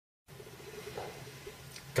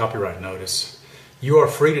Copyright notice. You are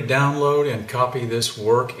free to download and copy this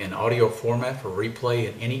work in audio format for replay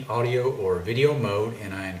in any audio or video mode,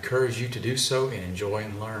 and I encourage you to do so and enjoy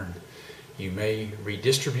and learn. You may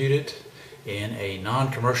redistribute it in a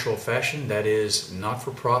non-commercial fashion, that is, not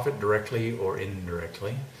for profit directly or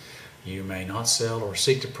indirectly. You may not sell or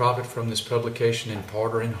seek to profit from this publication in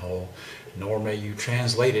part or in whole, nor may you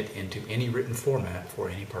translate it into any written format for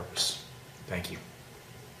any purpose. Thank you.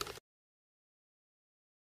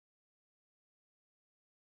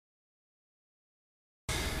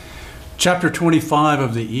 Chapter 25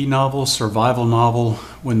 of the e-novel, survival novel,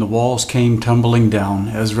 When the Walls Came Tumbling Down,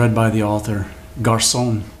 as read by the author,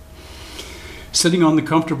 Garçon. Sitting on the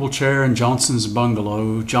comfortable chair in Johnson's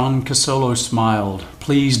bungalow, John Casolo smiled,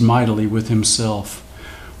 pleased mightily with himself.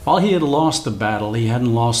 While he had lost the battle, he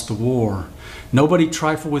hadn't lost the war. Nobody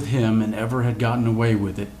trifled with him and ever had gotten away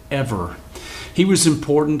with it, ever. He was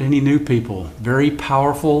important and he knew people, very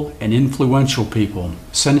powerful and influential people,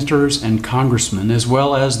 senators and congressmen, as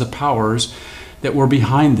well as the powers that were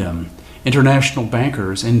behind them, international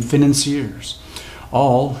bankers and financiers,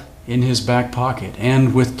 all in his back pocket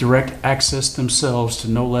and with direct access themselves to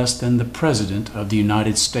no less than the President of the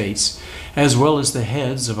United States, as well as the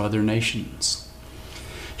heads of other nations.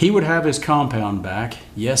 He would have his compound back.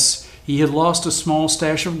 Yes, he had lost a small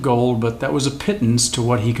stash of gold, but that was a pittance to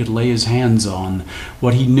what he could lay his hands on,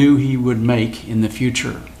 what he knew he would make in the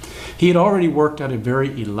future. He had already worked out a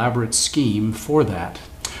very elaborate scheme for that.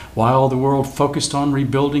 While the world focused on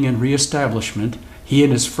rebuilding and reestablishment, he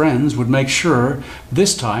and his friends would make sure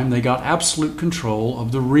this time they got absolute control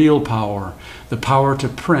of the real power, the power to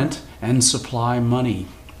print and supply money.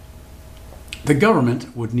 The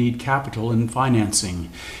government would need capital and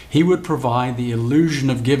financing. He would provide the illusion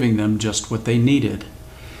of giving them just what they needed.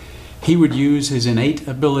 He would use his innate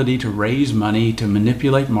ability to raise money, to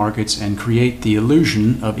manipulate markets, and create the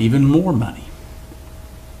illusion of even more money.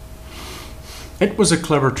 It was a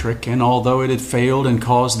clever trick, and although it had failed and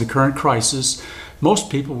caused the current crisis,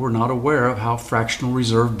 most people were not aware of how fractional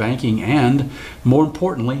reserve banking and, more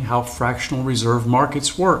importantly, how fractional reserve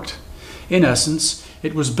markets worked. In essence,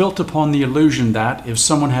 it was built upon the illusion that if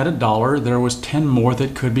someone had $1, there was 10 more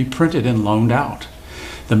that could be printed and loaned out.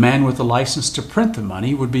 The man with the license to print the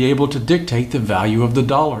money would be able to dictate the value of the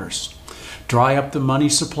dollars. Dry up the money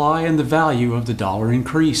supply and the value of the dollar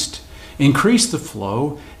increased. Increase the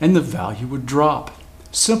flow and the value would drop.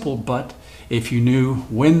 Simple, but if you knew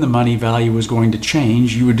when the money value was going to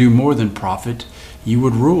change, you would do more than profit, you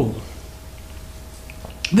would rule.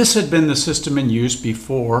 This had been the system in use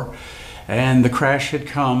before, and the crash had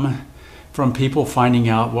come from people finding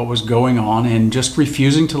out what was going on and just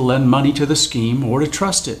refusing to lend money to the scheme or to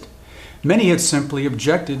trust it. Many had simply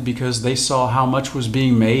objected because they saw how much was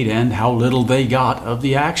being made and how little they got of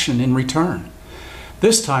the action in return.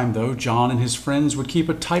 This time, though, John and his friends would keep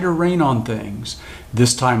a tighter rein on things.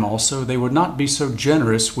 This time also, they would not be so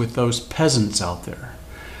generous with those peasants out there.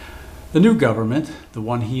 The new government, the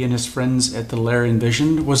one he and his friends at the lair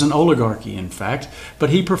envisioned, was an oligarchy, in fact, but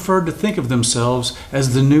he preferred to think of themselves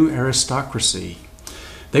as the new aristocracy.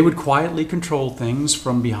 They would quietly control things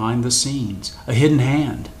from behind the scenes, a hidden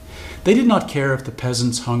hand. They did not care if the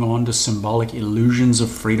peasants hung on to symbolic illusions of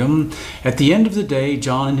freedom. At the end of the day,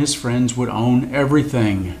 John and his friends would own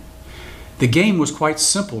everything. The game was quite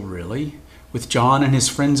simple, really. With John and his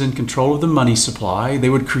friends in control of the money supply, they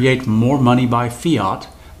would create more money by fiat,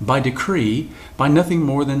 by decree, by nothing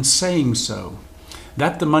more than saying so.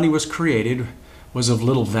 That the money was created was of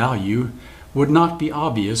little value would not be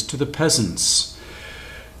obvious to the peasants.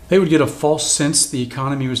 They would get a false sense the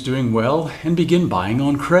economy was doing well and begin buying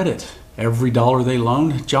on credit. Every dollar they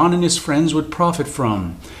loaned, John and his friends would profit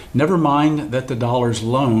from. Never mind that the dollars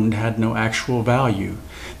loaned had no actual value.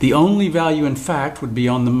 The only value, in fact, would be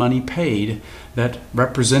on the money paid that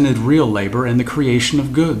represented real labor and the creation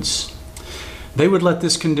of goods. They would let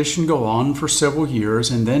this condition go on for several years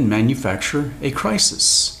and then manufacture a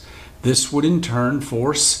crisis. This would in turn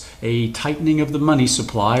force a tightening of the money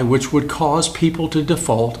supply, which would cause people to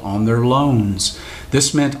default on their loans.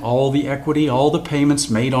 This meant all the equity, all the payments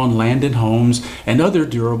made on land and homes and other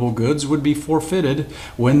durable goods would be forfeited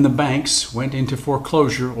when the banks went into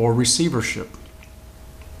foreclosure or receivership.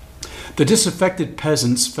 The disaffected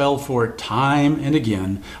peasants fell for it time and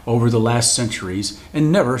again over the last centuries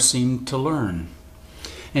and never seemed to learn.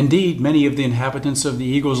 Indeed, many of the inhabitants of the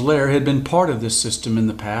Eagle's Lair had been part of this system in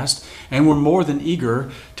the past and were more than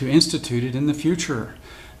eager to institute it in the future.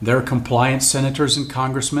 Their compliant senators and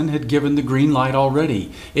congressmen had given the green light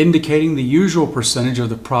already, indicating the usual percentage of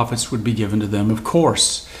the profits would be given to them, of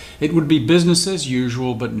course. It would be business as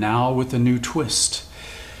usual, but now with a new twist.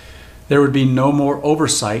 There would be no more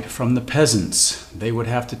oversight from the peasants. They would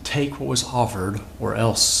have to take what was offered or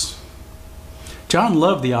else. John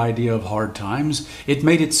loved the idea of hard times. It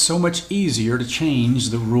made it so much easier to change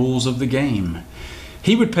the rules of the game.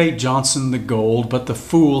 He would pay Johnson the gold, but the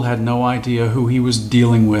fool had no idea who he was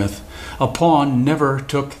dealing with. A pawn never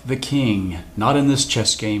took the king, not in this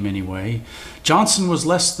chess game anyway. Johnson was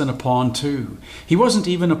less than a pawn too. He wasn't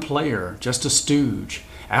even a player, just a stooge.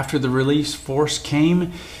 After the release force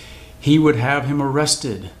came, he would have him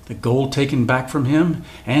arrested, the gold taken back from him,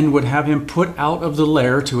 and would have him put out of the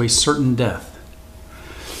lair to a certain death.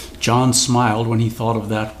 John smiled when he thought of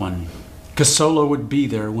that one. Casolo would be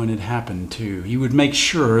there when it happened, too. He would make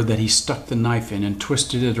sure that he stuck the knife in and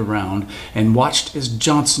twisted it around and watched as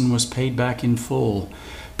Johnson was paid back in full.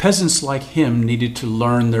 Peasants like him needed to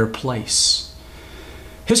learn their place.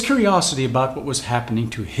 His curiosity about what was happening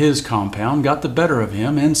to his compound got the better of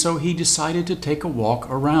him, and so he decided to take a walk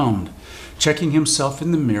around. Checking himself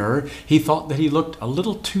in the mirror, he thought that he looked a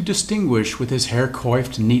little too distinguished with his hair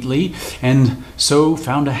coiffed neatly, and so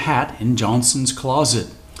found a hat in Johnson's closet.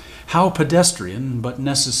 How pedestrian, but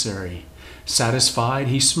necessary. Satisfied,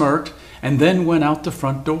 he smirked, and then went out the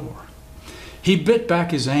front door. He bit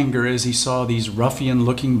back his anger as he saw these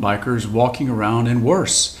ruffian-looking bikers walking around, and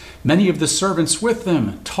worse, many of the servants with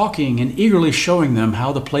them, talking and eagerly showing them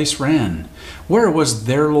how the place ran. Where was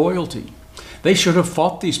their loyalty? They should have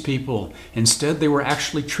fought these people. Instead, they were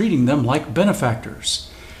actually treating them like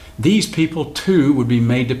benefactors. These people, too, would be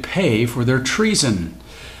made to pay for their treason.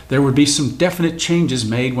 There would be some definite changes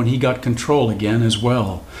made when he got control again as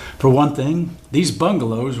well. For one thing, these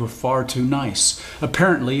bungalows were far too nice.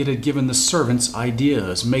 Apparently, it had given the servants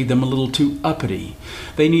ideas, made them a little too uppity.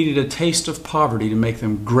 They needed a taste of poverty to make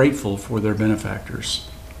them grateful for their benefactors.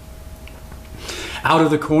 Out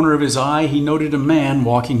of the corner of his eye, he noted a man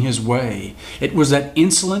walking his way. It was that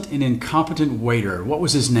insolent and incompetent waiter. What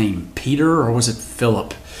was his name? Peter, or was it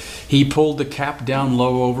Philip? He pulled the cap down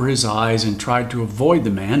low over his eyes and tried to avoid the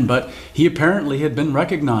man, but he apparently had been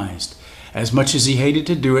recognized. As much as he hated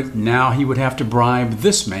to do it, now he would have to bribe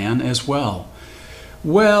this man as well.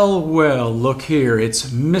 Well, well, look here,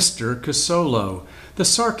 it's Mr. Casolo. The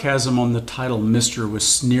sarcasm on the title Mr. was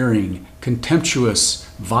sneering, contemptuous,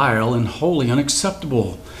 vile, and wholly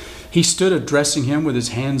unacceptable. He stood addressing him with his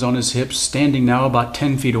hands on his hips, standing now about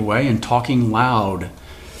 10 feet away and talking loud.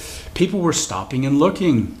 People were stopping and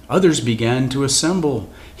looking. Others began to assemble.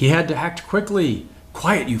 He had to act quickly.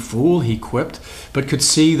 "Quiet, you fool," he quipped, but could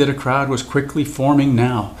see that a crowd was quickly forming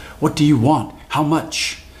now. "What do you want? How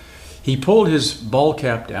much?" He pulled his ball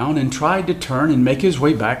cap down and tried to turn and make his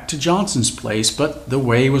way back to Johnson's place, but the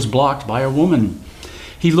way was blocked by a woman.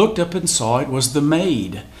 He looked up and saw it was the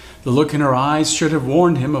maid. The look in her eyes should have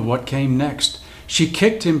warned him of what came next. She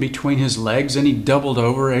kicked him between his legs, and he doubled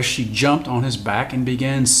over as she jumped on his back and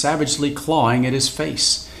began savagely clawing at his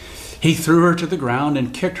face. He threw her to the ground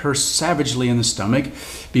and kicked her savagely in the stomach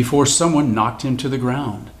before someone knocked him to the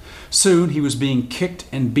ground. Soon he was being kicked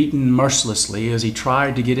and beaten mercilessly as he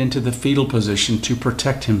tried to get into the fetal position to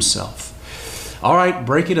protect himself. "All right,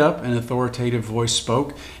 break it up," an authoritative voice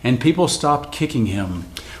spoke, and people stopped kicking him.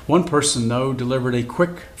 One person, though, delivered a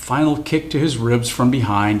quick final kick to his ribs from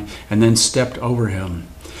behind and then stepped over him.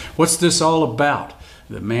 "What's this all about?"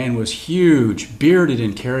 The man was huge, bearded,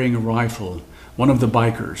 and carrying a rifle, one of the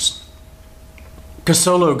bikers.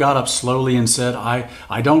 Casolo got up slowly and said,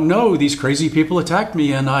 I don't know. These crazy people attacked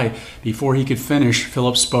me and Before he could finish,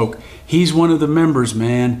 Philip spoke. "He's one of the members,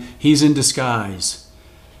 man. He's in disguise."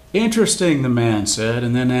 "Interesting," the man said,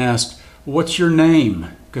 and then asked, "What's your name?"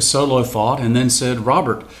 Casolo thought and then said,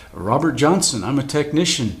 Robert Johnson. I'm a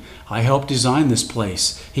technician. I helped design this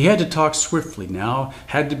place." He had to talk swiftly now,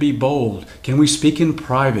 had to be bold. "Can we speak in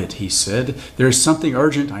private?" he said. "There is something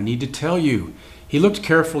urgent I need to tell you." He looked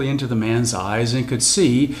carefully into the man's eyes and could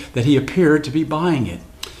see that he appeared to be buying it.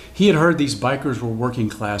 He had heard these bikers were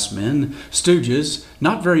working-class men, stooges,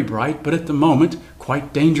 not very bright, but at the moment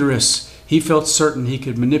quite dangerous. He felt certain he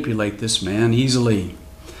could manipulate this man easily.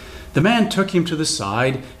 The man took him to the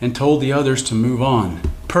side and told the others to move on.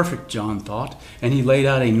 Perfect, John thought, and he laid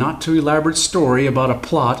out a not-too-elaborate story about a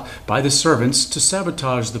plot by the servants to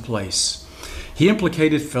sabotage the place. He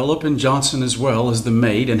implicated Philip and Johnson as well as the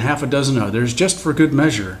maid and half a dozen others, just for good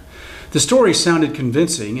measure. The story sounded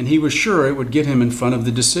convincing, and he was sure it would get him in front of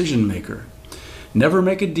the decision-maker. Never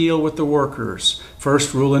make a deal with the workers.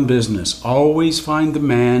 First rule in business, always find the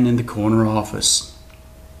man in the corner office.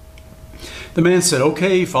 The man said,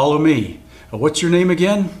 "Okay, follow me. What's your name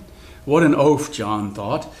again?" What an oaf, John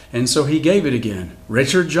thought, and so he gave it again.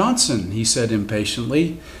 "Richard Johnson," he said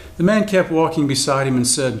impatiently. The man kept walking beside him and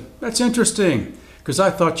said, "That's interesting. because I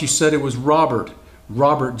thought you said it was Robert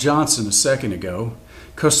Johnson a second ago."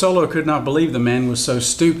 Cosolo could not believe the man was so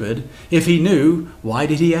stupid. If he knew, why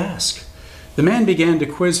did he ask? The man began to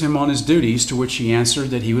quiz him on his duties, to which he answered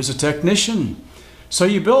that he was a technician. "So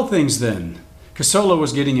you build things then?" Cosolo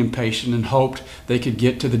was getting impatient and hoped they could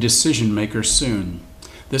get to the decision maker soon.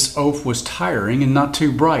 This oaf was tiring and not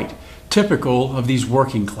too bright, typical of these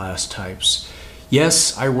working class types.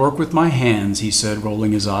 "Yes, I work with my hands," he said,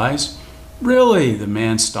 rolling his eyes. "Really?" The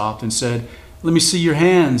man stopped and said, "Let me see your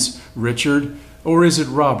hands, Richard, or is it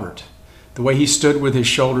Robert?" The way he stood with his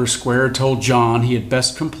shoulders square told John he had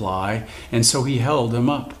best comply, and so he held them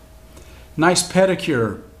up. "Nice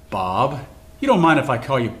pedicure, Bob. You don't mind if I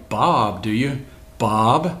call you Bob, do you?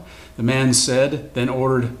 Bob?" the man said, then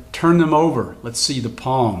ordered, "Turn them over. Let's see the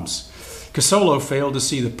palms." Cosolo failed to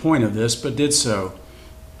see the point of this, but did so.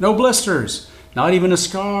 "No blisters, not even a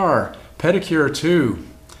scar. Pedicure, too.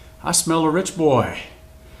 I smell a rich boy."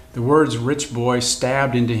 The words "rich boy"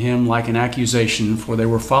 stabbed into him like an accusation, for they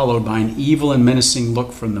were followed by an evil and menacing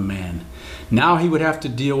look from the man. Now he would have to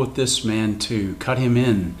deal with this man too, cut him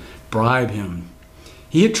in, bribe him.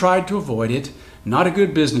 He had tried to avoid it, not a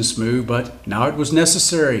good business move, but now it was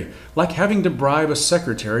necessary, like having to bribe a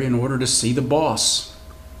secretary in order to see the boss.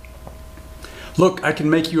 "Look, I can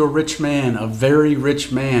make you a rich man, a very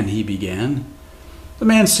rich man," he began. The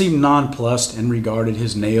man seemed nonplussed and regarded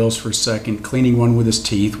his nails for a second, cleaning one with his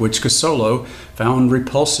teeth, which Cosolo found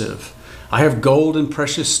repulsive. "I have gold and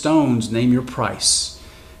precious stones. Name your price."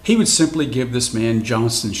 He would simply give this man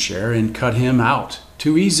Johnson's share and cut him out.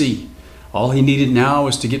 Too easy. All he needed now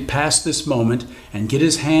was to get past this moment and get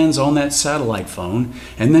his hands on that satellite phone,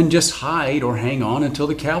 and then just hide or hang on until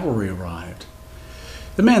the cavalry arrived.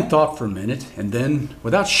 The man thought for a minute, and then,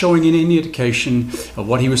 without showing any indication of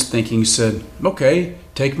what he was thinking, said, "Okay,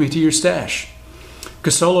 take me to your stash."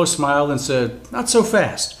 Cosolo smiled and said, "Not so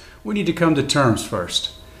fast. We need to come to terms first."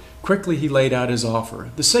 Quickly he laid out his offer,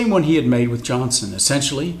 the same one he had made with Johnson.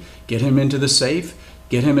 Essentially, get him into the safe,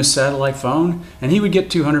 get him his satellite phone, and he would get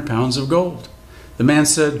 200 pounds of gold. The man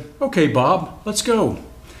said, "Okay, Bob, let's go."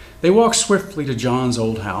 They walked swiftly to John's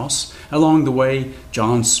old house. Along the way,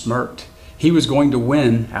 John smirked. He was going to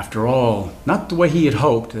win, after all. Not the way he had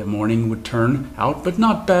hoped that morning would turn out, but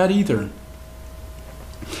not bad either.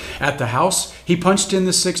 At the house, he punched in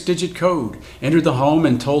the 6-digit code, entered the home,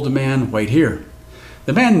 and told the man, "Wait here."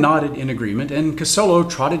 The man nodded in agreement, and Cosolo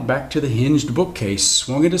trotted back to the hinged bookcase,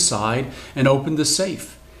 swung it aside, and opened the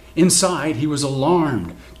safe. Inside, he was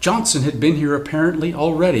alarmed. Johnson had been here apparently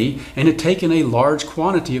already and had taken a large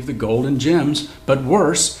quantity of the gold and gems, but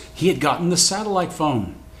worse, he had gotten the satellite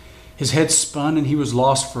phone. His head spun and he was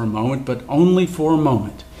lost for a moment, but only for a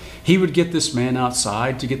moment. He would get this man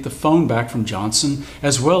outside to get the phone back from Johnson,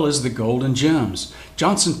 as well as the gold and gems.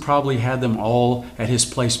 Johnson probably had them all at his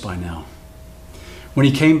place by now. When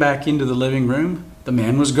he came back into the living room, the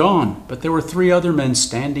man was gone, but there were 3 other men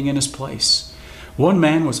standing in his place. One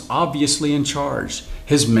man was obviously in charge.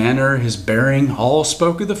 His manner, his bearing, all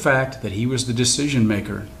spoke of the fact that he was the decision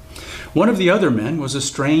maker. One of the other men was a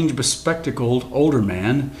strange, bespectacled older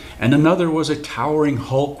man, and another was a towering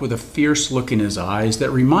hulk with a fierce look in his eyes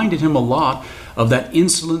that reminded him a lot of that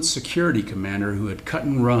insolent security commander who had cut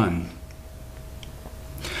and run.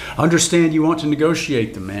 "Understand you want to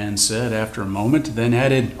negotiate," the man said after a moment, then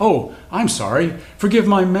added, "Oh, I'm sorry. Forgive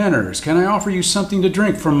my manners. Can I offer you something to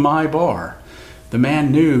drink from my bar?" The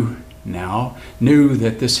man knew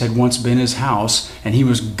that this had once been his house, and he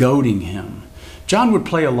was goading him. John would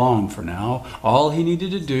play along for now. All he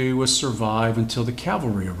needed to do was survive until the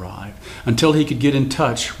cavalry arrived, until he could get in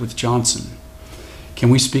touch with Johnson. "Can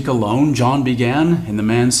we speak alone?" John began, and the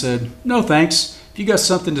man said, "No thanks. If you got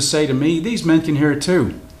something to say to me, these men can hear it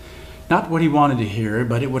too." Not what he wanted to hear,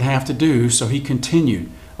 but it would have to do, so he continued,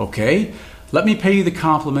 "Okay, let me pay you the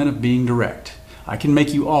compliment of being direct. I can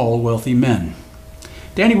make you all wealthy men."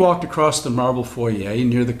 Danny walked across the marble foyer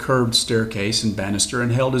near the curved staircase and banister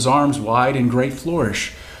and held his arms wide in great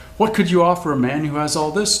flourish. "What could you offer a man who has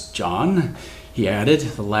all this, John?" he added,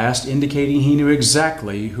 the last indicating he knew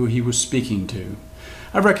exactly who he was speaking to.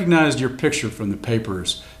 "I recognized your picture from the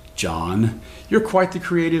papers, John. You're quite the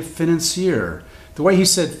creative financier." The way he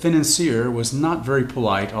said financier was not very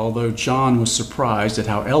polite, although John was surprised at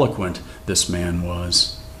how eloquent this man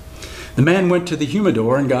was. The man went to the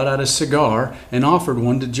humidor and got out a cigar and offered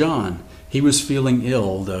one to John. He was feeling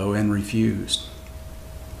ill, though, and refused.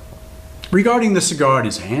 Regarding the cigar in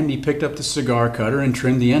his hand, he picked up the cigar cutter and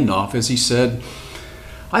trimmed the end off as he said,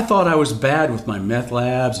 "I thought I was bad with my meth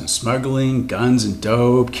labs and smuggling, guns and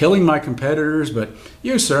dope, killing my competitors, but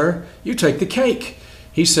you, sir, you take the cake.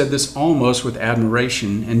 He said this almost with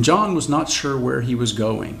admiration, and John was not sure where he was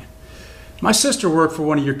going. "My sister worked for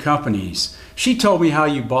one of your companies. She told me how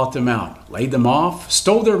you bought them out, laid them off,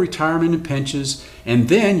 stole their retirement and pensions, and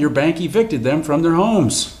then your bank evicted them from their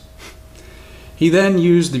homes." He then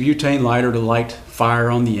used the butane lighter to light fire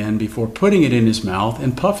on the end before putting it in his mouth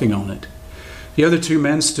and puffing on it. The other two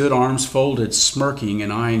men stood arms folded, smirking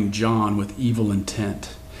and eyeing John with evil intent.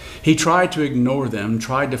 He tried to ignore them,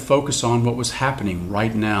 tried to focus on what was happening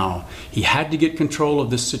right now. He had to get control of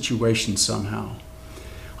this situation somehow.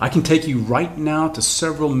 "I can take you right now to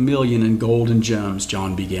several million in gold and gems,"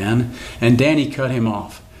 John began, and Danny cut him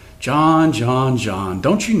off. John,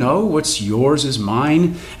 don't you know what's yours is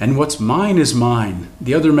mine, and what's mine is mine?"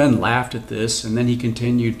 The other men laughed at this, and then he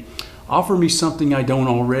continued, "Offer me something I don't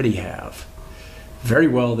already have." "Very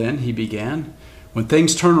well then," he began. "When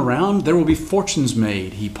things turn around, there will be fortunes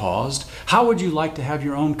made." He paused. "How would you like to have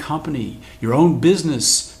your own company, your own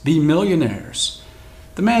business, be millionaires?"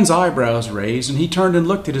 The man's eyebrows raised, and he turned and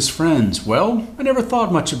looked at his friends. "Well, I never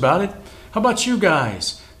thought much about it. How about you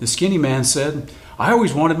guys?" The skinny man said, "I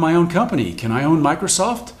always wanted my own company. Can I own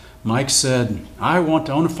Microsoft?" Mike said, "I want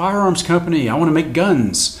to own a firearms company. I want to make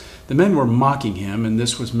guns." The men were mocking him, and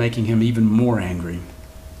this was making him even more angry.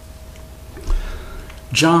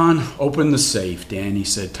 "John, open the safe," Danny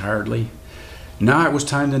said tiredly. Now it was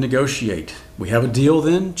time to negotiate. "We have a deal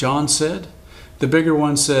then?" John said. The bigger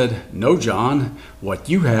one said, "No, John. What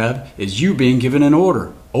you have is you being given an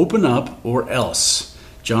order. Open up or else."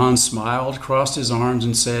 John smiled, crossed his arms,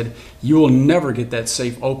 and said, "You will never get that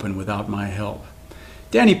safe open without my help."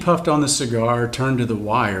 Danny puffed on the cigar, turned to the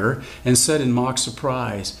wire, and said in mock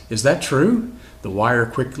surprise, "Is that true?" The wire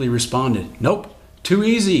quickly responded, "Nope. Too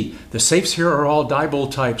easy. The safes here are all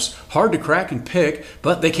die-bolt types, hard to crack and pick,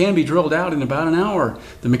 but they can be drilled out in about an hour.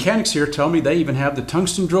 The mechanics here tell me they even have the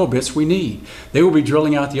tungsten drill bits we need. They will be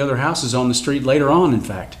drilling out the other houses on the street later on, in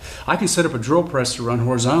fact. I can set up a drill press to run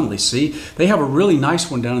horizontally, see? They have a really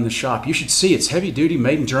nice one down in the shop. You should see. It's heavy-duty,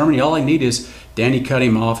 made in Germany. All I need is..." Danny cut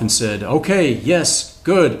him off and said, "Okay, yes,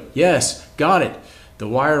 good, yes, got it." The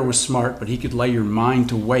wire was smart, but he could lay your mind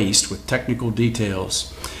to waste with technical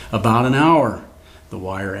details. "About an hour," the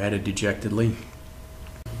wire added dejectedly.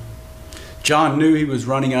 John knew he was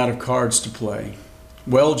running out of cards to play.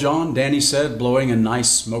 "Well, John," Danny said, blowing a nice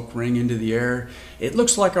smoke ring into the air, "it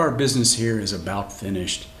looks like our business here is about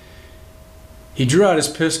finished." He drew out his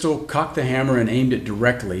pistol, cocked the hammer, and aimed it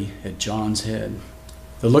directly at John's head.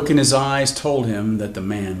 The look in his eyes told him that the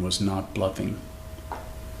man was not bluffing.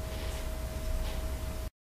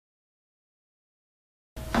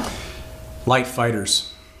 Light fighters.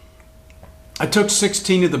 I took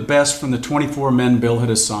 16 of the best from the 24 men Bill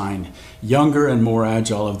had assigned, younger and more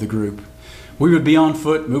agile of the group. We would be on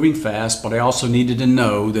foot, moving fast, but I also needed to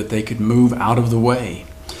know that they could move out of the way.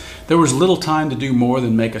 There was little time to do more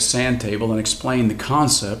than make a sand table and explain the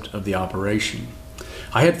concept of the operation.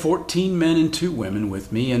 I had 14 men and 2 women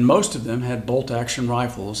with me, and most of them had bolt-action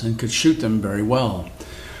rifles and could shoot them very well.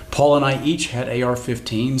 Paul and I each had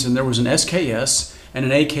AR-15s, and there was an SKS and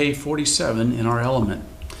an AK-47 in our element.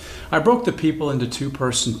 I broke the people into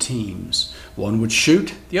 2-person teams. One would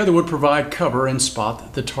shoot, the other would provide cover and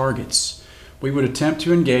spot the targets. We would attempt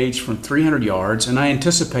to engage from 300 yards, and I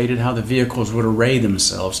anticipated how the vehicles would array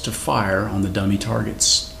themselves to fire on the dummy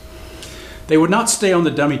targets. They would not stay on the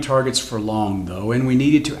dummy targets for long, though, and we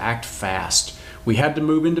needed to act fast. We had to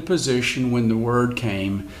move into position when the word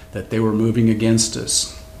came that they were moving against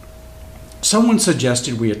us. Someone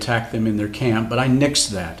suggested we attack them in their camp, but I nixed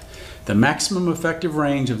that. The maximum effective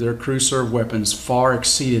range of their crew-served weapons far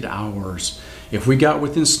exceeded ours. If we got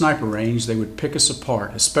within sniper range, they would pick us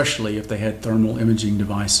apart, especially if they had thermal imaging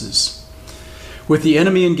devices. With the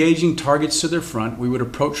enemy engaging targets to their front, we would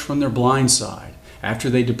approach from their blind side. After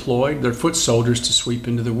they deployed, their foot soldiers to sweep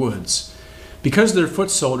into the woods. Because their foot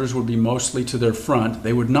soldiers would be mostly to their front,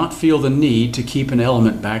 they would not feel the need to keep an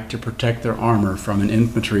element back to protect their armor from an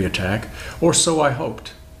infantry attack, or so I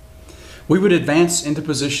hoped. We would advance into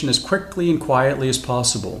position as quickly and quietly as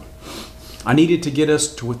possible. I needed to get us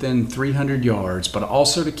to within 300 yards, but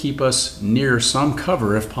also to keep us near some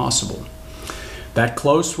cover if possible. That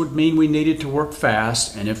close would mean we needed to work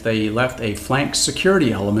fast, and if they left a flank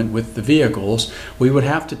security element with the vehicles, we would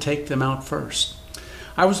have to take them out first.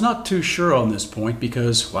 I was not too sure on this point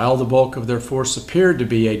because while the bulk of their force appeared to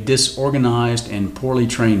be a disorganized and poorly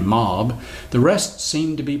trained mob, the rest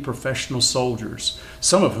seemed to be professional soldiers,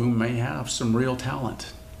 some of whom may have some real talent.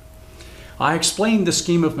 I explained the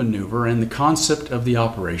scheme of maneuver and the concept of the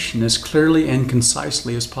operation as clearly and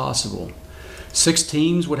concisely as possible. 6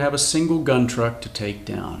 teams would have a single gun truck to take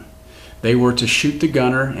down. They were to shoot the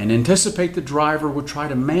gunner and anticipate the driver would try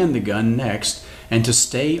to man the gun next, and to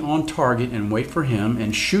stay on target and wait for him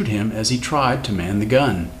and shoot him as he tried to man the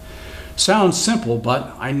gun. Sounds simple,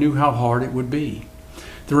 but I knew how hard it would be.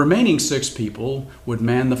 The remaining 6 people would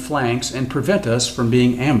man the flanks and prevent us from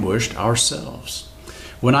being ambushed ourselves.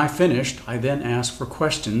 When I finished, I then asked for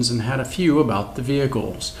questions and had a few about the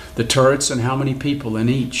vehicles, the turrets, and how many people in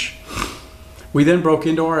each. We then broke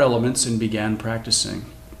into our elements and began practicing.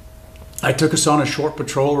 I took us on a short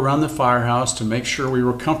patrol around the firehouse to make sure we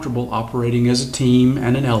were comfortable operating as a team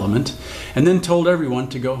and an element, and then told everyone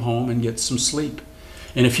to go home and get some sleep.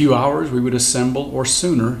 In a few hours, we would assemble, or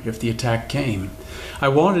sooner if the attack came. I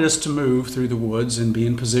wanted us to move through the woods and be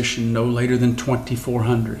in position no later than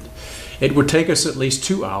 2400. It would take us at least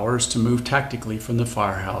 2 hours to move tactically from the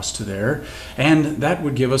firehouse to there, and that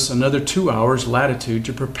would give us another 2 hours latitude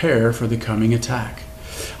to prepare for the coming attack.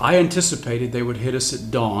 I anticipated they would hit us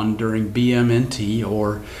at dawn during BMNT,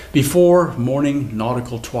 or before morning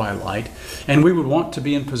nautical twilight, and we would want to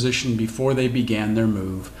be in position before they began their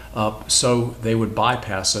move up, so they would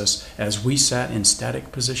bypass us as we sat in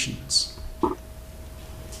static positions.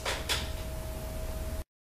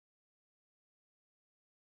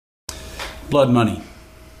 Blood money.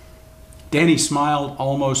 Danny smiled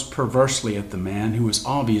almost perversely at the man, who was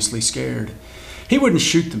obviously scared. He wouldn't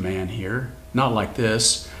shoot the man here, not like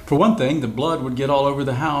this. For one thing, the blood would get all over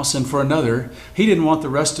the house, and for another, he didn't want the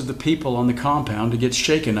rest of the people on the compound to get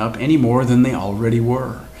shaken up any more than they already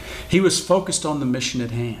were. He was focused on the mission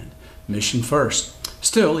at hand. Mission first.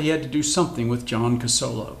 Still, he had to do something with John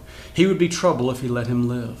Casolo. He would be trouble if he let him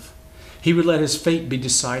live. He would let his fate be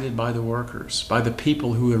decided by the workers, by the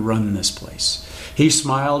people who had run this place. He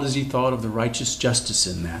smiled as he thought of the righteous justice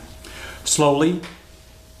in that. Slowly,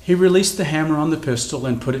 he released the hammer on the pistol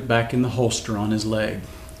and put it back in the holster on his leg.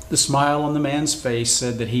 The smile on the man's face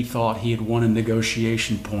said that he thought he had won a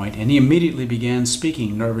negotiation point, and he immediately began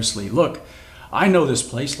speaking nervously. "Look, I know this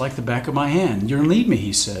place like the back of my hand. You'll need me,"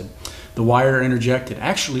 he said. The wire interjected.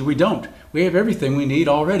 "Actually, we don't. We have everything we need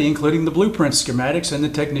already, including the blueprint schematics and the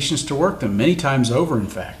technicians to work them, many times over, in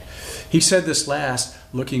fact." He said this last,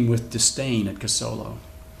 looking with disdain at Casolo.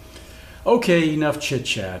 "Okay, enough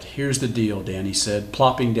chit-chat. Here's the deal," Danny said,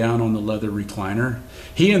 plopping down on the leather recliner.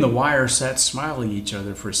 He and the wire sat smiling at each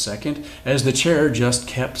other for a second as the chair just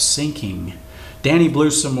kept sinking. Danny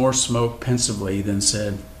blew some more smoke pensively, then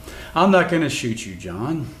said, "I'm not going to shoot you,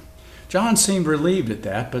 John." John seemed relieved at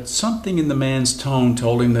that, but something in the man's tone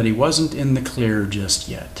told him that he wasn't in the clear just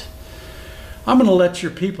yet. "I'm going to let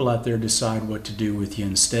your people out there decide what to do with you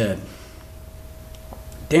instead."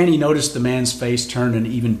 Danny noticed the man's face turned an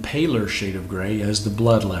even paler shade of gray as the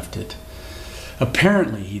blood left it.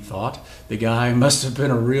 Apparently, he thought, the guy must have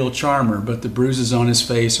been a real charmer, but the bruises on his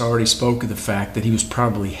face already spoke of the fact that he was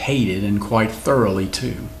probably hated, and quite thoroughly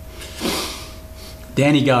too.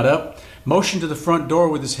 Danny got up, motioned to the front door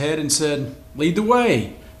with his head, and said, "Lead the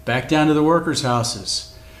way, back down to the workers'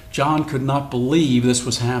 houses." John could not believe this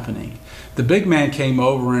was happening. The big man came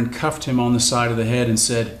over and cuffed him on the side of the head and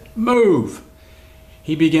said, "Move!"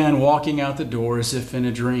 He began walking out the door as if in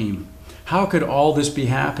a dream. How could all this be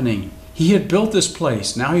happening? He had built this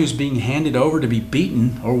place. Now he was being handed over to be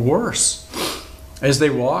beaten, or worse. As they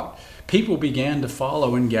walked, people began to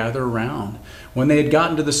follow and gather around. When they had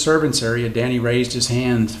gotten to the servants' area, Danny raised his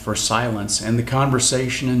hand for silence, and the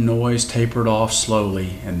conversation and noise tapered off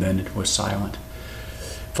slowly, and then it was silent.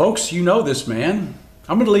 "Folks, you know this man.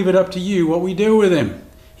 I'm going to leave it up to you what we do with him."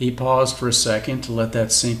 He paused for a second to let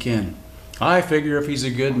that sink in. "I figure if he's a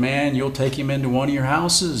good man, you'll take him into one of your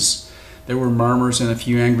houses." There were murmurs and a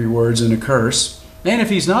few angry words and a curse. "And if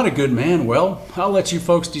he's not a good man, well, I'll let you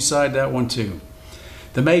folks decide that one too."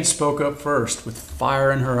 The maid spoke up first, with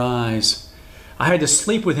fire in her eyes. "I had to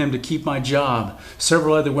sleep with him to keep my job."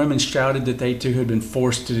 Several other women shouted that they too had been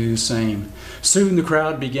forced to do the same. Soon the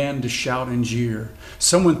crowd began to shout and jeer.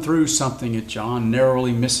 Someone threw something at John,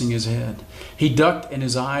 narrowly missing his head. He ducked, and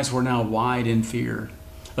his eyes were now wide in fear.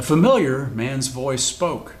 A familiar man's voice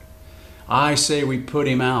spoke. "I say we put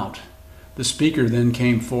him out." The speaker then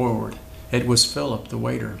came forward. It was Philip, the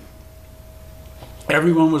waiter.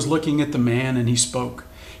 Everyone was looking at the man, and he spoke.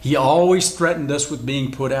 "He always threatened us with being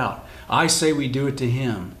put out. I say we do it to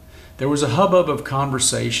him." There was a hubbub of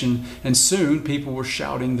conversation, and soon people were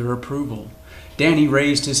shouting their approval. Danny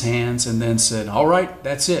raised his hands and then said, "All right,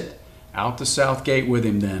 that's it. Out the south gate with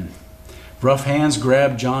him then." Rough hands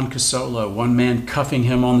grabbed John Casolo, one man cuffing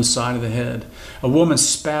him on the side of the head. A woman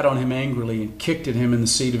spat on him angrily and kicked at him in the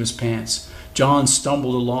seat of his pants. John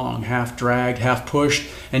stumbled along, half dragged, half pushed,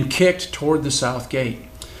 and kicked toward the south gate.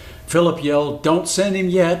 Philip yelled, "Don't send him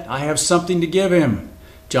yet. I have something to give him."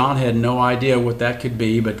 John had no idea what that could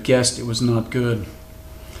be, but guessed it was not good.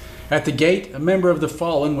 At the gate, a member of the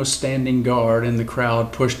fallen was standing guard, and the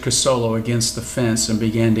crowd pushed Casolo against the fence and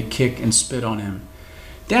began to kick and spit on him.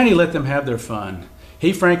 Danny let them have their fun.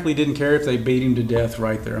 He frankly didn't care if they beat him to death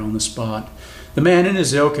right there on the spot. The man and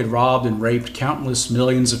his ilk had robbed and raped countless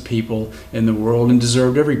millions of people in the world and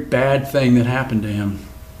deserved every bad thing that happened to him.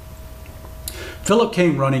 Philip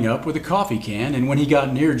came running up with a coffee can, and when he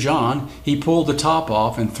got near John, he pulled the top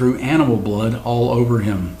off and threw animal blood all over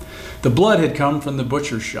him. The blood had come from the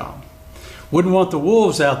butcher's shop. "Wouldn't want the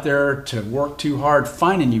wolves out there to work too hard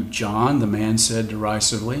finding you, John," the man said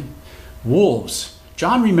derisively. Wolves.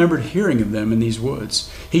 John remembered hearing of them in these woods.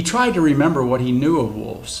 He tried to remember what he knew of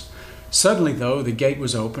wolves. Suddenly, though, the gate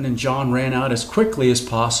was open, and John ran out as quickly as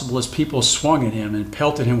possible as people swung at him and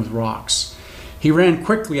pelted him with rocks. He ran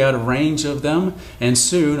quickly out of range of them, and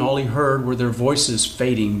soon all he heard were their voices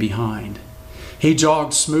fading behind. He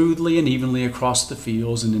jogged smoothly and evenly across the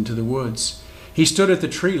fields and into the woods. He stood at the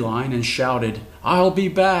tree line and shouted, "I'll be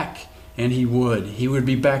back!" And he would. He would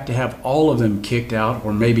be back to have all of them kicked out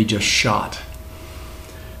or maybe just shot.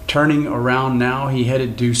 Turning around now, he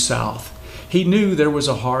headed due south. He knew there was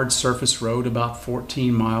a hard surface road about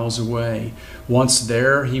 14 miles away. Once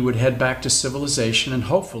there, he would head back to civilization and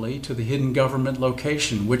hopefully to the hidden government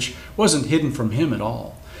location, which wasn't hidden from him at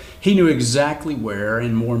all. He knew exactly where,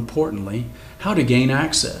 and more importantly, how to gain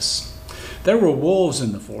access. There were wolves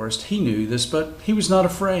in the forest, he knew this, but he was not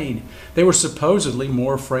afraid. They were supposedly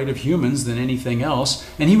more afraid of humans than anything else,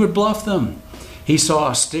 and he would bluff them. He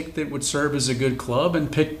saw a stick that would serve as a good club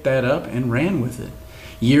and picked that up and ran with it.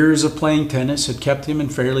 Years of playing tennis had kept him in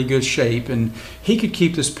fairly good shape, and he could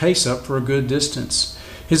keep this pace up for a good distance.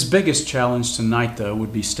 His biggest challenge tonight, though,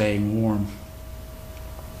 would be staying warm.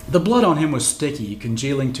 The blood on him was sticky,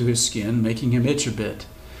 congealing to his skin, making him itch a bit.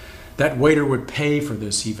 That waiter would pay for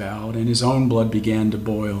this, he vowed, and his own blood began to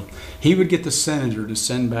boil. He would get the senator to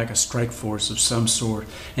send back a strike force of some sort,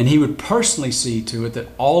 and he would personally see to it that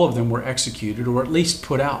all of them were executed or at least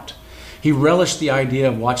put out. He relished the idea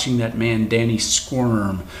of watching that man Danny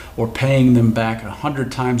squirm, or paying them back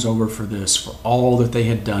 100 times over for this, for all that they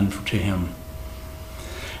had done to him.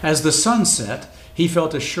 As the sun set, he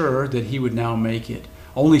felt assured that he would now make it.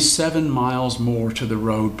 Only 7 miles more to the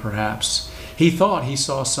road, perhaps. He thought he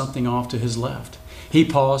saw something off to his left. He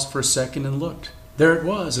paused for a second and looked. There it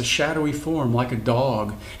was, a shadowy form like a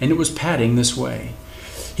dog, and it was padding this way.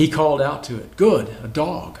 He called out to it. Good, a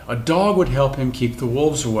dog. A dog would help him keep the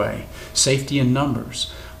wolves away. Safety in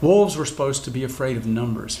numbers. Wolves were supposed to be afraid of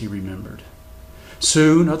numbers, he remembered.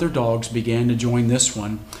 Soon other dogs began to join this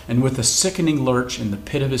one, and with a sickening lurch in the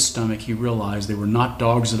pit of his stomach, he realized they were not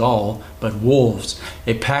dogs at all, but wolves,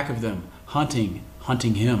 a pack of them, hunting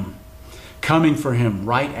him. Coming for him,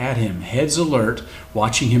 right at him, heads alert,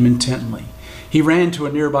 watching him intently. He ran to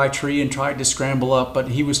a nearby tree and tried to scramble up, but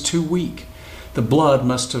he was too weak. The blood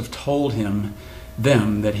must have told them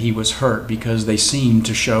that he was hurt, because they seemed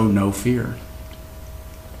to show no fear.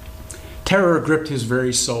 Terror gripped his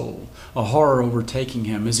very soul, a horror overtaking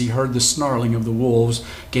him as he heard the snarling of the wolves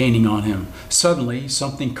gaining on him. Suddenly,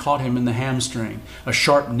 something caught him in the hamstring, a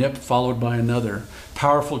sharp nip followed by another.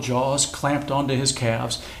 Powerful jaws clamped onto his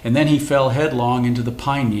calves, and then he fell headlong into the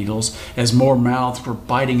pine needles as more mouths were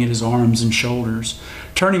biting at his arms and shoulders.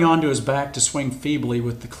 Turning onto his back to swing feebly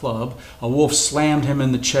with the club, a wolf slammed him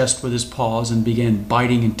in the chest with his paws and began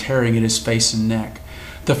biting and tearing at his face and neck.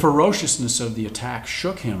 The ferociousness of the attack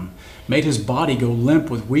shook him, made his body go limp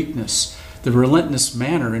with weakness. The relentless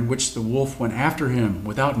manner in which the wolf went after him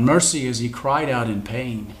without mercy as he cried out in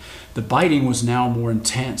pain. The biting was now more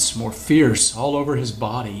intense, more fierce, all over his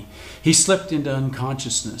body. He slipped into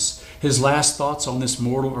unconsciousness, his last thoughts on this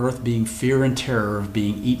mortal earth being fear and terror of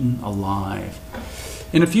being eaten alive.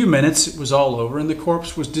 In a few minutes it was all over, and the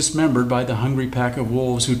corpse was dismembered by the hungry pack of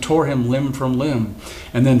wolves who tore him limb from limb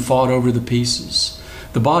and then fought over the pieces.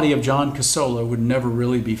 The body of John Casolo would never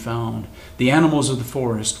really be found. The animals of the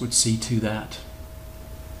forest would see to that.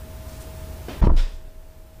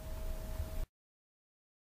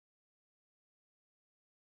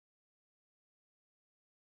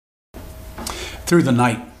 Through the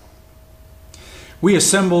night. We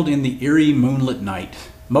assembled in the eerie moonlit night,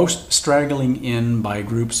 most straggling in by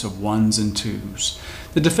groups of ones and twos.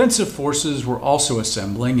 The defensive forces were also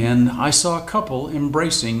assembling, and I saw a couple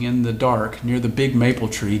embracing in the dark near the big maple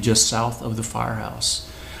tree just south of the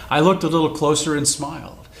firehouse. I looked a little closer and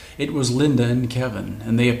smiled. It was Linda and Kevin,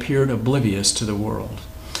 and they appeared oblivious to the world.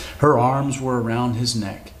 Her arms were around his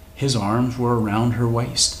neck. His arms were around her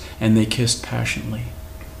waist, and they kissed passionately.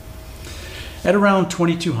 At around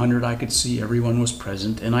 2200, I could see everyone was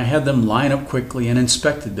present, and I had them line up quickly and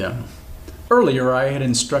inspected them. Earlier, I had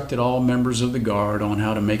instructed all members of the Guard on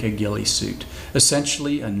how to make a ghillie suit,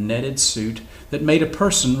 essentially a netted suit that made a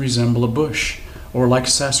person resemble a bush, or like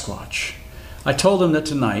Sasquatch. I told them that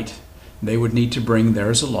tonight they would need to bring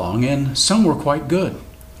theirs along, and some were quite good,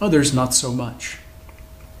 others not so much.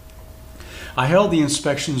 I held the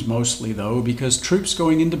inspections mostly, though, because troops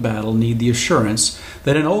going into battle need the assurance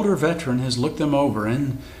that an older veteran has looked them over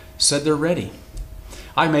and said they're ready.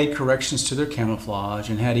 I made corrections to their camouflage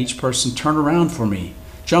and had each person turn around for me,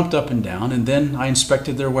 jumped up and down, and then I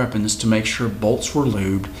inspected their weapons to make sure bolts were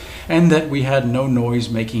lubed and that we had no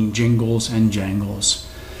noise-making jingles and jangles.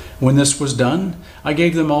 When this was done, I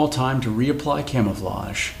gave them all time to reapply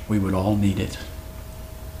camouflage. We would all need it.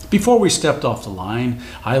 Before we stepped off the line,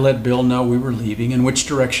 I let Bill know we were leaving and which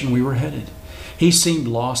direction we were headed. He seemed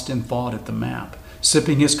lost in thought at the map,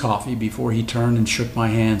 sipping his coffee before he turned and shook my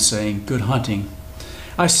hand, saying, "Good hunting."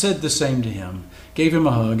 I said the same to him, gave him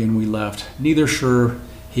a hug, and we left, neither sure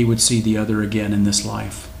he would see the other again in this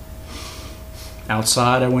life.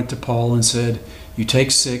 Outside, I went to Paul and said, "You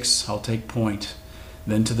take 6, I'll take point."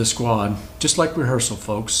 Then to the squad, "Just like rehearsal,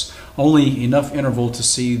 folks, only enough interval to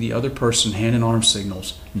see the other person hand and arm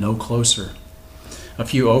signals, no closer." A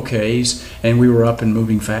few OKs, and we were up and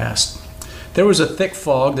moving fast. There was a thick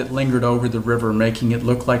fog that lingered over the river, making it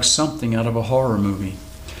look like something out of a horror movie.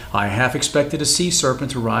 I half expected a sea serpent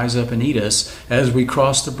to rise up and eat us as we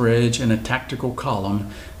crossed the bridge in a tactical column,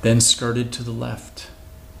 then skirted to the left.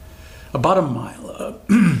 About a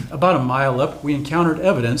mile up, we encountered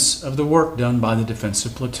evidence of the work done by the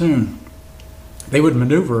defensive platoon. They would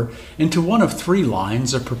maneuver into one of 3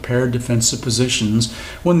 lines of prepared defensive positions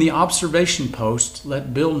when the observation post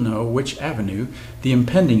let Bill know which avenue the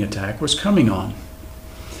impending attack was coming on.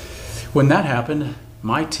 When that happened,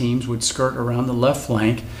 my teams would skirt around the left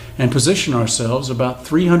flank and position ourselves about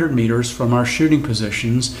 300 meters from our shooting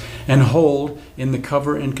positions and hold in the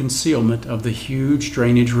cover and concealment of the huge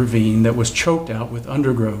drainage ravine that was choked out with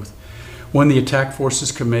undergrowth. When the attack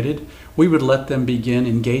forces committed, we would let them begin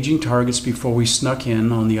engaging targets before we snuck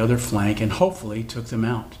in on the other flank and hopefully took them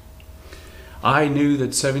out. I knew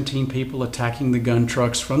that 17 people attacking the gun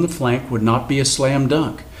trucks from the flank would not be a slam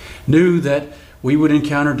dunk, knew that we would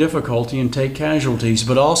encounter difficulty and take casualties,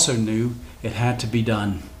 but also knew it had to be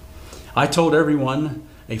done. I told everyone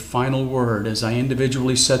a final word as I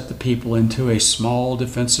individually set the people into a small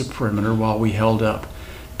defensive perimeter while we held up.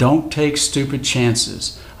 Don't take stupid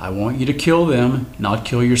chances. I want you to kill them, not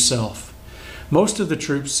kill yourself. Most of the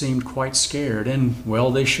troops seemed quite scared, and well,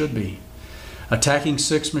 they should be. Attacking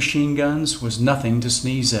 6 machine guns was nothing to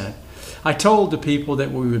sneeze at. I told the people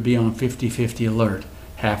that we would be on 50-50 alert.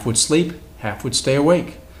 Half would sleep, half would stay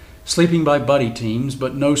awake. Sleeping by buddy teams,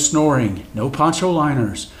 but no snoring, no poncho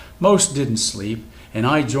liners. Most didn't sleep, and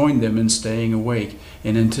I joined them in staying awake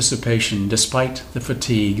in anticipation despite the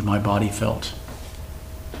fatigue my body felt.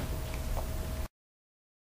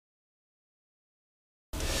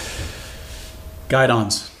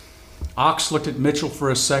 Guidons. Ox looked at Mitchell for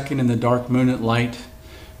a second in the dark moonlit light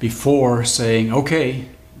before saying, "Okay,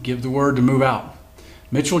 give the word to move out."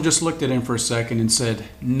 Mitchell just looked at him for a second and said,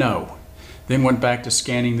 "No," then went back to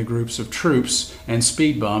scanning the groups of troops and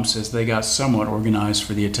speed bumps as they got somewhat organized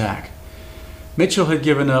for the attack. Mitchell had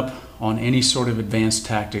given up on any sort of advanced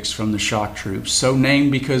tactics from the shock troops, so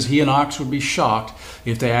named because he and Ox would be shocked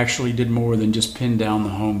if they actually did more than just pin down the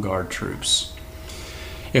home guard troops.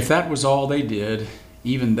 If that was all they did,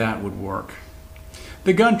 even that would work.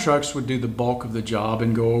 The gun trucks would do the bulk of the job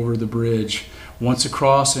and go over the bridge. Once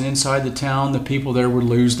across and inside the town, the people there would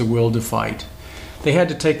lose the will to fight. They had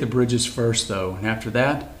to take the bridges first, though, and after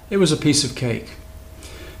that, it was a piece of cake.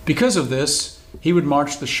 Because of this, he would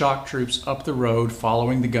march the shock troops up the road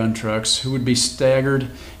following the gun trucks, who would be staggered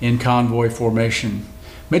in convoy formation.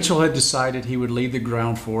 Mitchell had decided he would lead the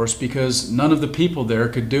ground force because none of the people there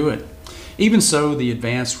could do it. Even so, the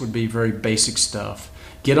advance would be very basic stuff.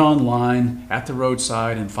 Get on line at the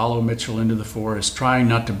roadside and follow Mitchell into the forest, trying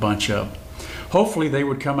not to bunch up. Hopefully they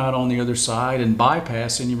would come out on the other side and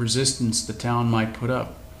bypass any resistance the town might put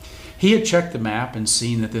up. He had checked the map and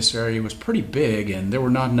seen that this area was pretty big and there were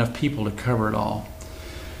not enough people to cover it all.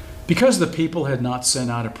 Because the people had not sent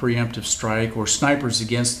out a preemptive strike or snipers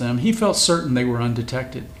against them, he felt certain they were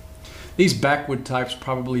undetected. These backwood types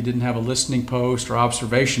probably didn't have a listening post or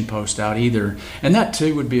observation post out either, and that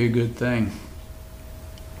too would be a good thing.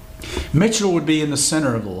 Mitchell would be in the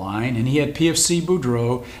center of the line, and he had PFC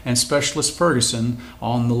Boudreaux and Specialist Ferguson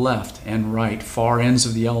on the left and right, far ends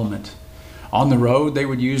of the element. On the road, they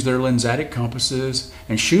would use their lensatic compasses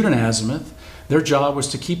and shoot an azimuth, Their job was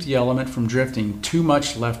to keep the element from drifting too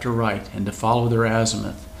much left or right and to follow their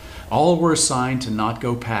azimuth. All were assigned to not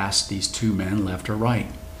go past these 2 men left or right.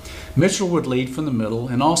 Mitchell would lead from the middle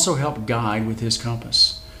and also help guide with his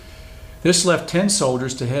compass. This left 10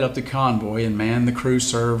 soldiers to head up the convoy and man the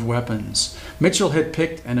crew-served weapons. Mitchell had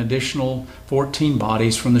picked an additional 14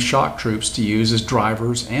 bodies from the shock troops to use as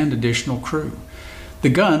drivers and additional crew. The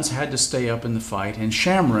guns had to stay up in the fight, and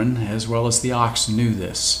Shamron, as well as the ox, knew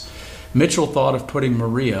this. Mitchell thought of putting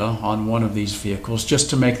Maria on one of these vehicles just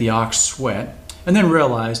to make the ox sweat, and then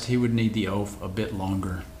realized he would need the oaf a bit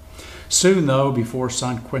longer. Soon, though, before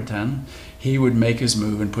San Quentin, he would make his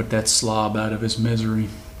move and put that slob out of his misery.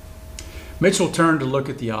 Mitchell turned to look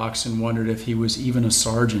at the ox and wondered if he was even a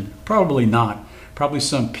sergeant. Probably not. Probably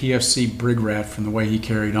some PFC brig rat from the way he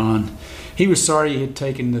carried on. He was sorry he had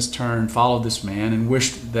taken this turn, followed this man, and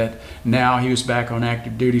wished that now he was back on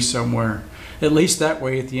active duty somewhere. At least that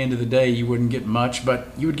way, at the end of the day, you wouldn't get much, but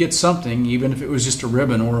you would get something, even if it was just a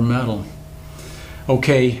ribbon or a medal.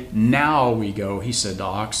 "Okay, now we go," he said to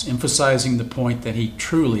Ox, emphasizing the point that he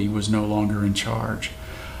truly was no longer in charge.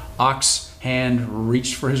 Ox's hand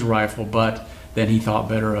reached for his rifle, but then he thought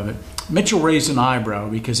better of it. Mitchell raised an eyebrow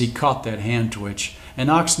because he caught that hand twitch,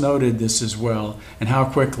 and Ox noted this as well, and how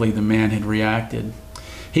quickly the man had reacted.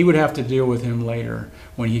 He would have to deal with him later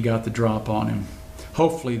when he got the drop on him.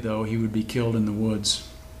 Hopefully, though, he would be killed in the woods.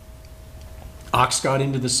 Ox got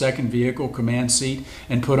into the second vehicle command seat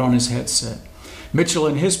and put on his headset. Mitchell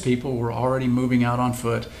and his people were already moving out on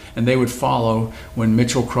foot, and they would follow when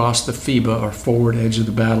Mitchell crossed the FIBA, or forward edge of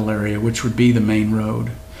the battle area, which would be the main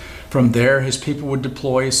road. From there, his people would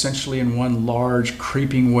deploy essentially in one large,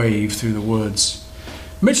 creeping wave through the woods.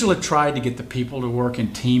 Mitchell had tried to get the people to work in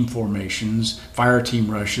team formations, fire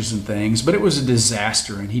team rushes and things, but it was a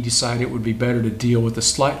disaster, and he decided it would be better to deal with a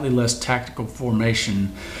slightly less tactical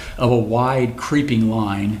formation of a wide, creeping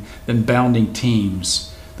line than bounding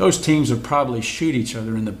teams. Those teams would probably shoot each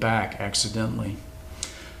other in the back accidentally.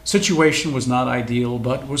 Situation was not ideal,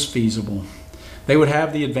 but was feasible. They would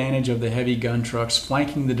have the advantage of the heavy gun trucks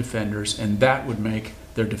flanking the defenders, and that would make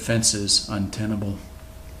their defenses untenable.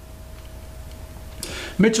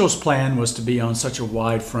 Mitchell's plan was to be on such a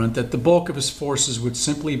wide front that the bulk of his forces would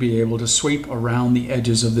simply be able to sweep around the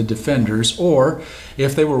edges of the defenders, or,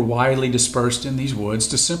 if they were widely dispersed in these woods,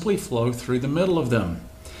 to simply flow through the middle of them.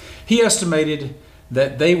 He estimated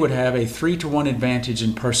that they would have a 3-to-1 advantage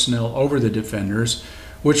in personnel over the defenders,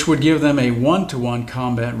 which would give them a 1-to-1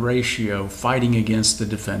 combat ratio fighting against the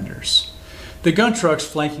defenders. The gun trucks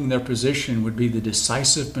flanking their position would be the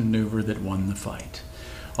decisive maneuver that won the fight.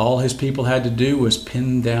 All his people had to do was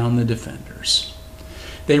pin down the defenders.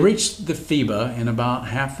 They reached the FIBA in about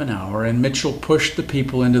half an hour, and Mitchell pushed the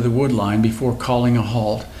people into the wood line before calling a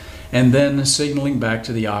halt, and then signaling back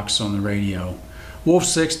to the Ox on the radio. "Wolf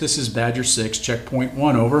 6, this is Badger 6, checkpoint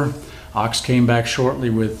 1, over." Ox came back shortly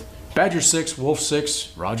with, "Badger 6, Wolf 6,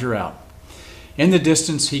 roger out." In the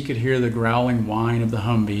distance, he could hear the growling whine of the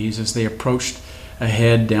Humvees as they approached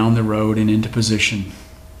ahead down the road and into position.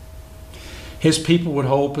 His people would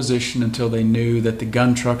hold position until they knew that the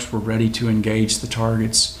gun trucks were ready to engage the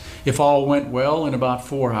targets. If all went well, in about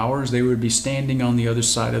 4 hours, they would be standing on the other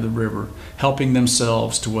side of the river, helping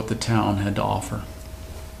themselves to what the town had to offer.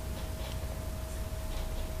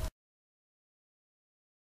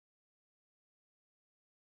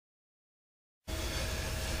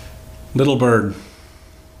 Little Bird.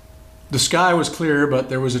 The sky was clear, but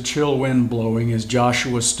there was a chill wind blowing as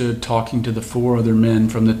Joshua stood talking to the 4 other men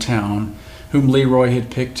from the town whom Leroy had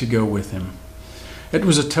picked to go with him. It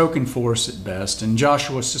was a token force at best, and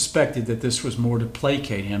Joshua suspected that this was more to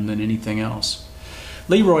placate him than anything else.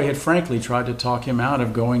 Leroy had frankly tried to talk him out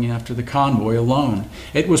of going after the convoy alone.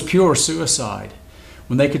 It was pure suicide.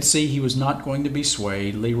 When they could see he was not going to be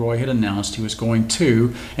swayed, Leroy had announced he was going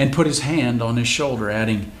too, and put his hand on his shoulder,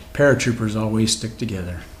 adding, "Paratroopers always stick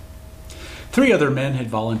together." 3 other men had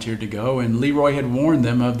volunteered to go, and Leroy had warned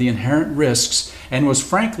them of the inherent risks and was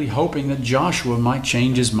frankly hoping that Joshua might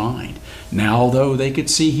change his mind. Now, though, they could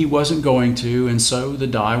see he wasn't going to, and so the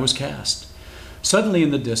die was cast. Suddenly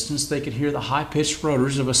in the distance, they could hear the high-pitched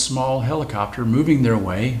rotors of a small helicopter moving their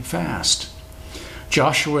way fast.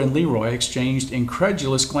 Joshua and Leroy exchanged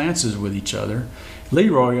incredulous glances with each other.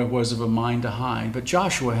 Leroy was of a mind to hide, but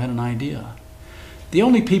Joshua had an idea. The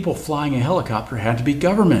only people flying a helicopter had to be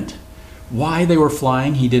government. Why they were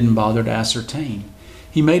flying, he didn't bother to ascertain.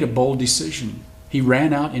 He made a bold decision. He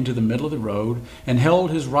ran out into the middle of the road and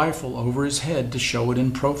held his rifle over his head to show it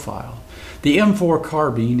in profile. The M4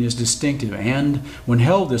 carbine is distinctive and, when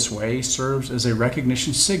held this way, serves as a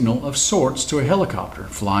recognition signal of sorts to a helicopter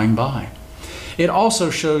flying by. It also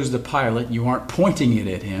shows the pilot you aren't pointing it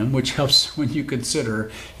at him, which helps when you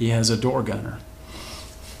consider he has a door gunner.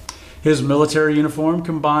 His military uniform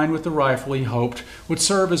combined with the rifle he hoped would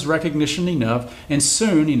serve as recognition enough, and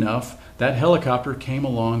soon enough that helicopter came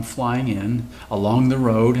along flying in along the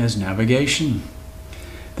road as navigation.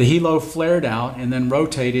 The helo flared out and then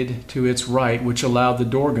rotated to its right, which allowed the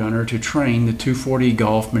door gunner to train the 240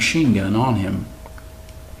 Golf machine gun on him.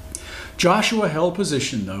 Joshua held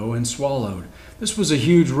position, though, and swallowed. This was a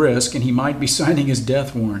huge risk, and he might be signing his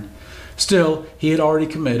death warrant. Still, he had already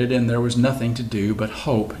committed, and there was nothing to do but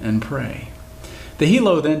hope and pray. The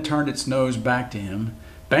helo then turned its nose back to him,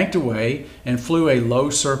 banked away, and flew a low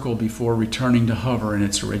circle before returning to hover in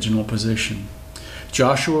its original position.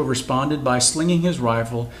 Joshua responded by slinging his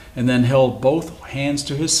rifle and then held both hands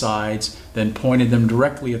to his sides, then pointed them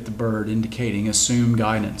directly at the bird, indicating assumed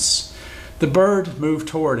guidance. The bird moved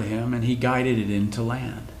toward him, and he guided it into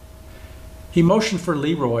land. He motioned for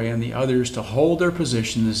Leroy and the others to hold their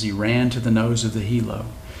position as he ran to the nose of the helo.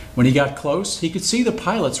 When he got close, he could see the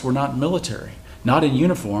pilots were not military, not in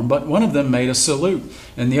uniform, but one of them made a salute,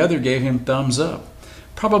 and the other gave him thumbs up,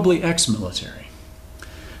 probably ex-military.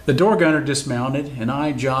 The door gunner dismounted and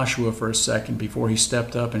eyed Joshua for a second before he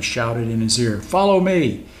stepped up and shouted in his ear, "Follow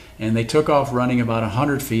me!" And they took off running about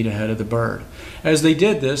 100 feet ahead of the bird. As they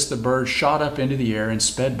did this, the bird shot up into the air and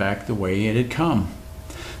sped back the way it had come.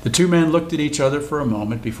 The two men looked at each other for a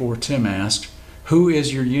moment before Tim asked, "Who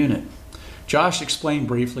is your unit?" Josh explained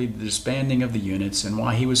briefly the disbanding of the units and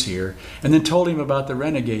why he was here, and then told him about the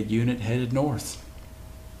renegade unit headed north.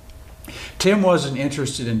 Tim wasn't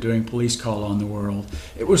interested in doing police call on the world.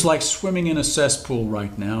 It was like swimming in a cesspool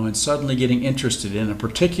right now and suddenly getting interested in a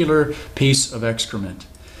particular piece of excrement.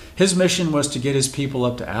 His mission was to get his people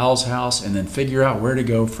up to Al's house and then figure out where to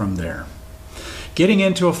go from there. Getting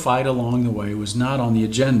into a fight along the way was not on the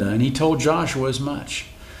agenda, and he told Joshua as much.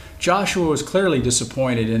 Joshua was clearly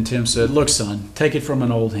disappointed, and Tim said, "Look, son, take it from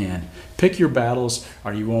an old hand. Pick your battles,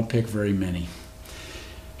 or you won't pick very many."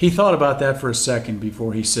 He thought about that for a second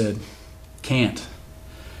before he said, "Can't."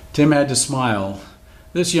 Tim had to smile.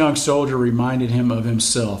 This young soldier reminded him of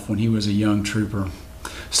himself when he was a young trooper.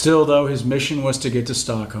 Still, though, his mission was to get to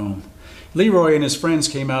Stockholm. Leroy and his friends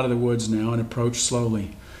came out of the woods now and approached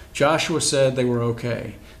slowly. Joshua said they were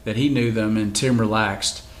okay, that he knew them, and Tim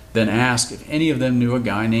relaxed, then asked if any of them knew a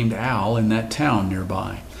guy named Al in that town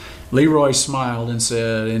nearby. Leroy smiled and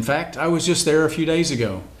said, "In fact, I was just there a few days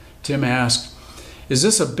ago." Tim asked, "Is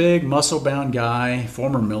this a big, muscle-bound guy,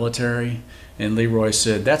 former military?" And Leroy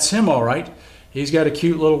said, "That's him, all right. He's got a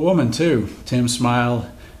cute little woman, too." Tim smiled.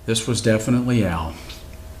 This was definitely Al.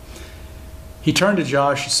 He turned to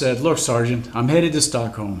Josh and said, "Look, Sergeant, I'm headed to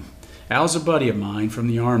Stockholm. Al's a buddy of mine from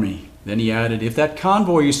the Army." Then he added, "If that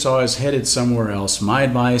convoy you saw is headed somewhere else, my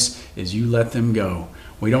advice is you let them go.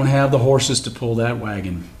 We don't have the horses to pull that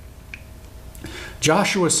wagon."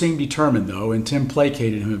 Joshua seemed determined, though, and Tim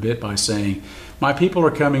placated him a bit by saying, "My people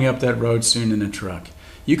are coming up that road soon in a truck.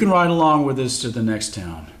 You can ride along with us to the next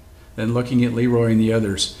town." Then looking at Leroy and the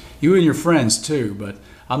others, "You and your friends, too, but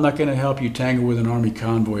I'm not going to help you tangle with an Army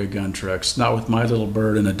convoy of gun trucks, not with my little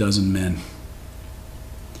bird and a dozen men."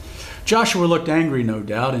 Joshua looked angry, no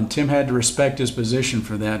doubt, and Tim had to respect his position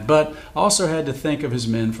for that, but also had to think of his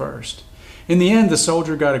men first. In the end, the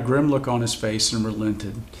soldier got a grim look on his face and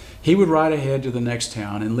relented. He would ride ahead to the next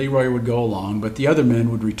town, and Leroy would go along, but the other men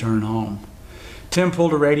would return home. Tim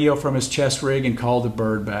pulled a radio from his chest rig and called the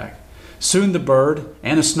bird back. Soon the bird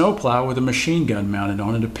and a snowplow with a machine gun mounted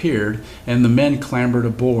on it appeared, and the men clambered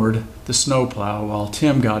aboard the snowplow while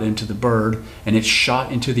Tim got into the bird, and it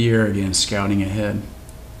shot into the air again, scouting ahead.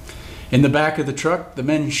 In the back of the truck, the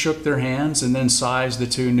men shook their hands and then sized the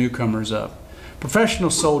two newcomers up. Professional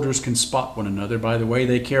soldiers can spot one another by the way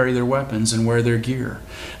they carry their weapons and wear their gear.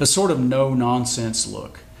 A sort of no-nonsense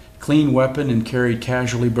look. Clean weapon and carried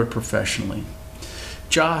casually but professionally.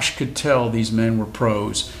 Josh could tell these men were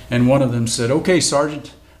pros, and one of them said, "Okay,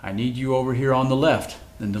 Sergeant, I need you over here on the left."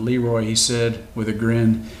 Then to Leroy he said with a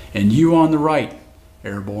grin, "And you on the right,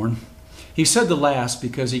 Airborne." He said the last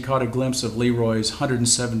because he caught a glimpse of Leroy's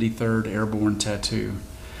 173rd Airborne tattoo.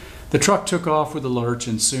 The truck took off with a lurch,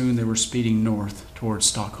 and soon they were speeding north towards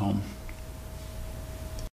Stockholm.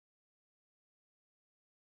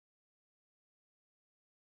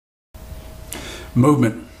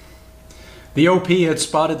 Movement. The OP had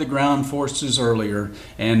spotted the ground forces earlier,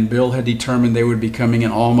 and Bill had determined they would be coming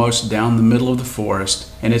in almost down the middle of the forest,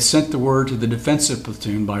 and had sent the word to the defensive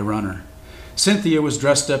platoon by runner. Cynthia was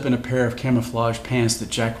dressed up in a pair of camouflage pants that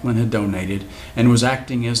Jacqueline had donated and was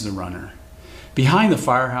acting as the runner. Behind the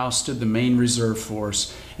firehouse stood the Maine Reserve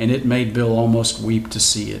Force, and it made Bill almost weep to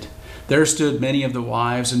see it. There stood many of the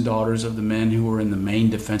wives and daughters of the men who were in the Maine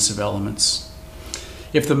defensive elements.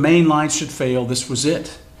 If the Maine lines should fail, this was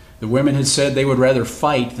it. The women had said they would rather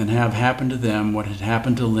fight than have happen to them what had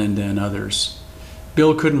happened to Linda and others.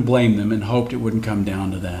 Bill couldn't blame them and hoped it wouldn't come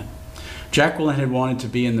down to that. Jacqueline had wanted to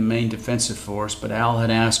be in the Maine defensive force, but Al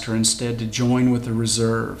had asked her instead to join with the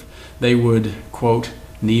reserve. They would, quote,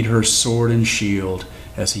 need her sword and shield,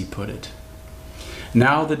 as he put it.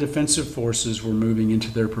 Now the defensive forces were moving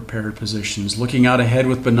into their prepared positions, looking out ahead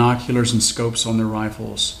with binoculars and scopes on their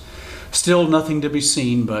rifles. Still nothing to be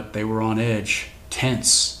seen, but they were on edge,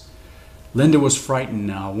 tense. Linda was frightened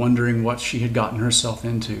now, wondering what she had gotten herself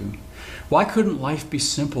into. Why couldn't life be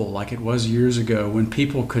simple like it was years ago when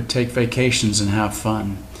people could take vacations and have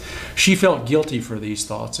fun? She felt guilty for these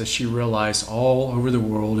thoughts as she realized all over the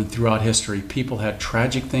world and throughout history people had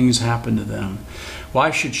tragic things happen to them. Why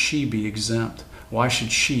should she be exempt? Why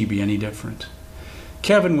should she be any different?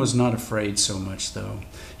 Kevin was not afraid so much, though.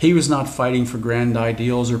 He was not fighting for grand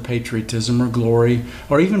ideals or patriotism or glory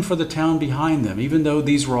or even for the town behind them, even though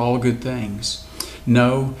these were all good things.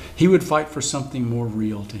 No, he would fight for something more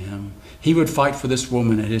real to him. He would fight for this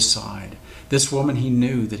woman at his side, this woman he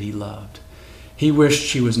knew that he loved. He wished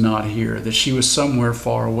she was not here, that she was somewhere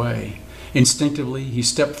far away. Instinctively, he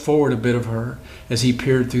stepped forward a bit of her as he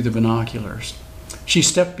peered through the binoculars. She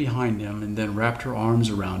stepped behind him and then wrapped her arms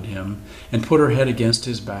around him and put her head against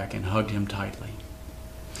his back and hugged him tightly.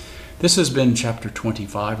 This has been Chapter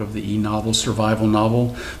 25 of the Enovel survival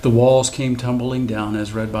novel, The Walls Came Tumbling Down,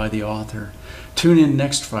 as read by the author. Tune in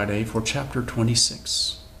next Friday for Chapter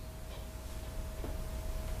 26.